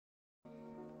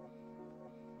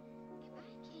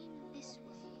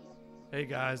Hey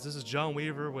guys, this is Jon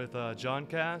Weaver with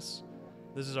JonCast.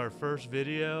 This is our first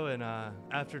video, and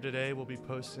after today, we'll be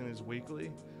posting these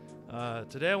weekly.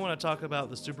 Today, I want to talk about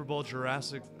the Super Bowl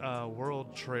Jurassic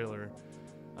World trailer.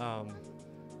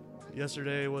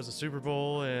 Yesterday was the Super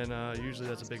Bowl, and usually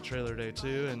that's a big trailer day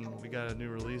too. And we got a new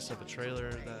release of a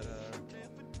trailer that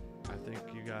I think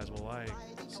you guys will like.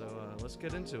 So let's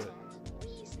get into it.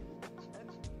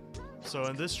 So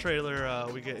in this trailer,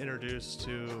 we get introduced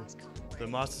to the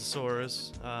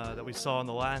Mosasaurus that we saw in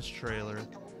the last trailer,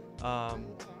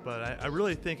 but I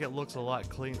really think it looks a lot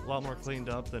more cleaned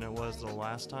up than it was the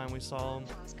last time we saw him.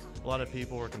 A lot of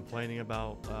people were complaining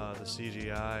about the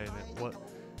CGI and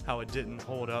how it didn't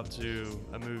hold up to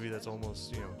a movie that's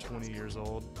almost 20 years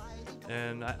old.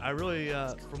 And I really,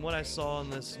 from what I saw in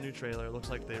this new trailer, it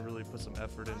looks like they really put some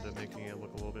effort into making it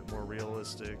look a little bit more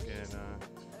realistic. And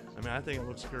I mean, I think it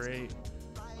looks great.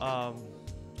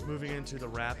 Moving into the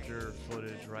Raptor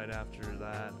footage right after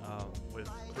that with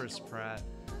Chris Pratt.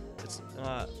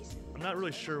 I'm not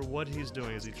really sure what he's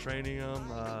doing. Is he training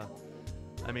him?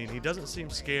 I mean, he doesn't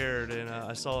seem scared, and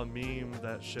I saw a meme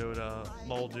that showed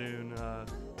Muldoon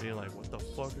being like, "What the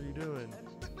fuck are you doing?"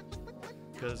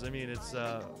 Because I mean, it's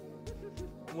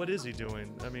what is he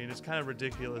doing? I mean, it's kind of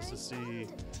ridiculous to see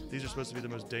these are supposed to be the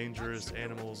most dangerous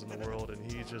animals in the world,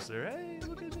 and he's just there. Hey,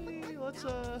 look at me.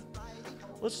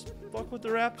 Let's fuck with the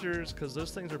raptors, because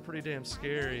those things are pretty damn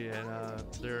scary, and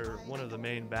they're one of the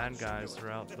main bad guys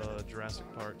throughout the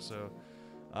Jurassic Park. So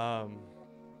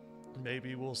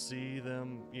maybe we'll see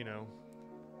them,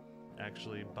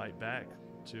 actually bite back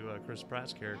to Chris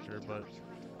Pratt's character. But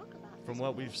from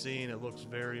what we've seen, it looks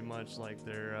very much like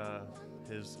they're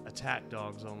his attack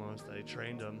dogs almost. They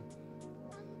trained them.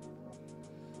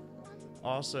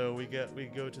 Also, we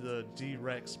go to the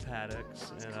D-Rex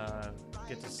paddocks and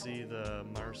get to see the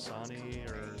Marsani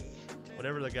or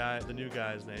whatever the new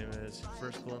guy's name is.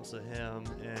 First glimpse of him,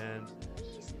 and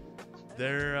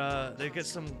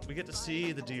we get to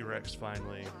see the D-Rex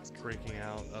finally breaking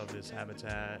out of his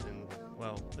habitat, and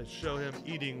well, they show him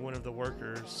eating one of the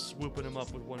workers, swooping him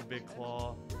up with one big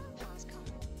claw.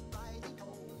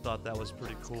 Thought that was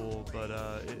pretty cool, but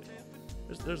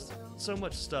there's so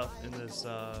much stuff in this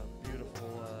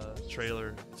beautiful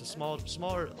trailer. It's a small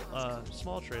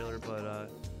trailer, but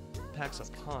packs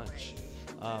a punch.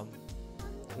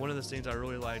 One of the scenes I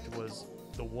really liked was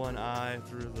the one eye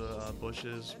through the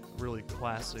bushes. Really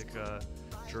classic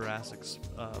Jurassic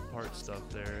Park stuff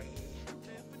there.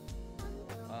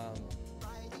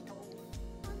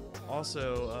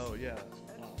 Also, oh yeah,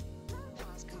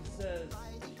 he says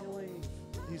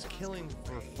he's killing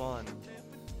for fun.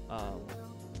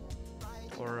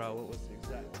 What was the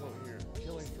exact quote here?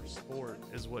 Killing for sport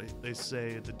is what they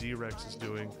say the D-Rex is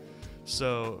doing.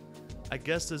 So I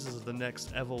guess this is the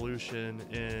next evolution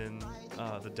in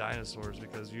the dinosaurs,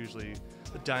 because usually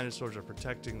the dinosaurs are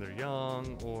protecting their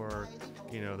young, or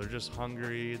they're just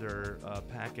hungry. They're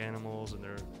pack animals, and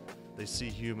they see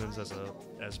humans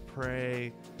as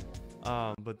prey.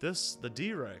 But the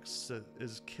D-Rex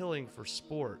is killing for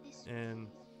sport, and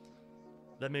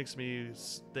that makes me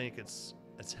think it's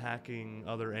attacking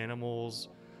other animals.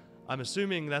 I'm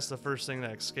assuming that's the first thing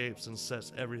that escapes and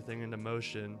sets everything into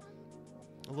motion.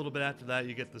 A little bit after that,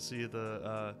 you get to see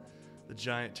the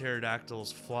giant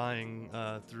pterodactyls flying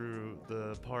through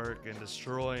the park and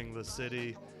destroying the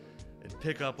city, and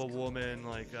pick up a woman.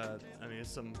 I mean,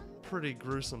 it's some pretty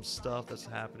gruesome stuff that's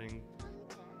happening.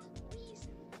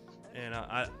 And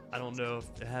I don't know if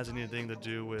it has anything to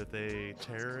do with a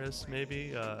terrorist,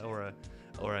 maybe, or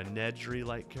a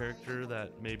Nedry-like character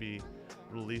that maybe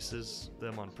releases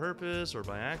them on purpose or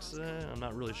by accident. I'm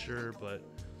not really sure, but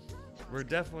they're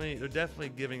definitely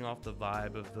giving off the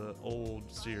vibe of the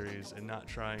old series and not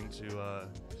trying to.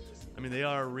 I mean, they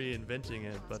are reinventing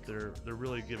it, but they're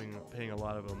really paying a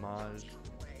lot of homage,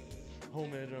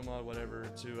 whatever,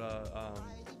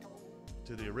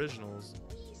 to the originals.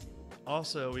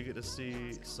 Also, we get to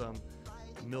see some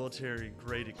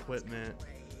military-grade equipment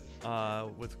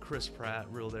with Chris Pratt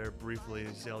real there briefly. You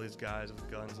see all these guys with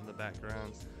guns in the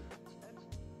background,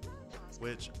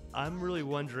 which I'm really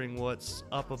wondering what's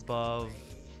up above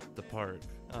the park.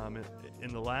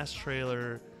 In the last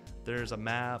trailer, there's a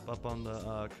map up on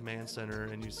the command center,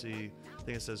 and you see, I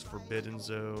think it says Forbidden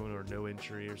Zone or No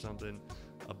Entry or something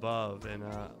above, and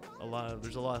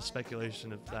there's a lot of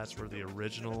speculation if that's where the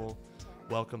original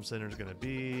Welcome Center is going to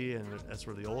be, and that's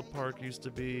where the old park used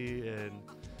to be, and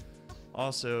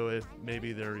also if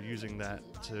maybe they're using that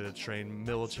to train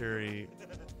military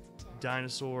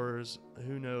dinosaurs.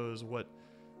 Who knows what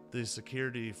the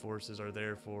security forces are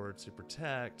there for to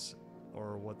protect,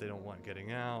 or what they don't want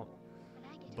getting out.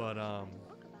 But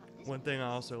One thing I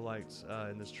also liked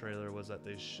in this trailer was that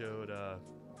they showed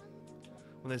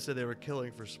when they said they were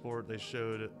killing for sport, they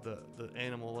showed the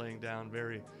animal laying down,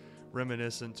 very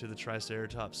reminiscent to the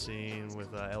Triceratops scene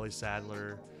with Ellie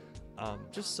Sadler.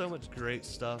 Just so much great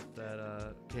stuff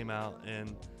that came out,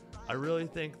 and I really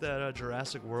think that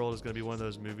Jurassic World is going to be one of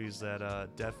those movies that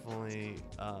definitely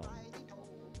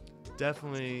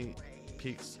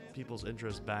piques people's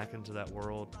interest back into that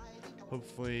world.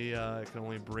 Hopefully, it can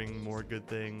only bring more good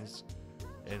things,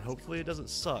 and hopefully it doesn't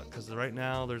suck, because right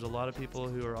now there's a lot of people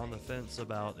who are on the fence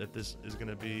about if this is going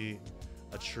to be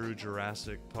a true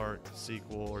Jurassic Park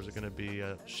sequel or is it going to be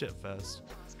a shitfest,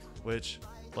 which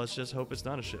let's just hope it's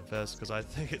not a shitfest, because I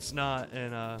think it's not.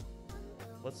 And I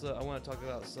want to talk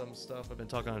about some stuff I've been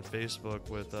talking on Facebook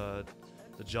with the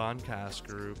JonCast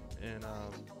group, and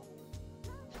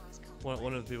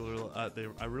one of the people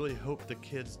I really hope the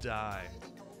kids die,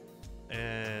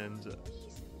 and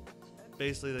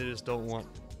basically they just don't want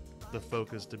the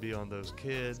focus to be on those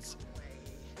kids.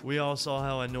 We all saw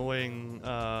how annoying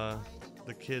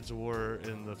the kids were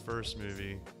in the first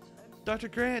movie. Dr.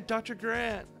 Grant, Dr.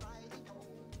 Grant.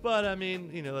 But I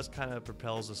mean, this kind of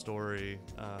propels the story,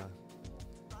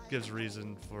 gives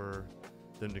reason for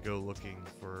them to go looking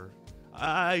for.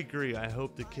 I agree. I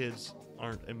hope the kids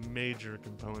aren't a major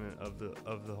component of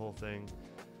the whole thing.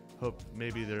 Hope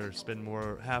maybe they're spend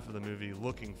half of the movie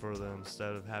looking for them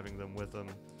instead of having them with them.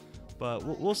 But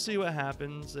we'll see what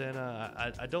happens, and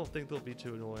I don't think they'll be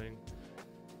too annoying.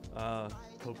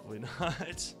 Hopefully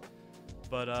not.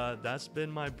 But that's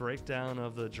been my breakdown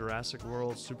of the Jurassic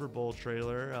World Super Bowl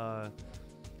trailer.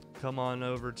 Come on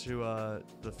over to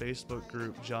the Facebook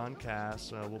group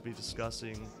JonCast. We'll be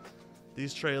discussing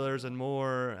these trailers and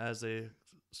more as they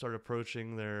start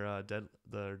approaching their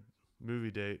movie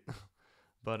date.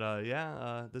 But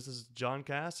yeah, this is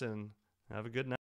JonCast, and have a good night.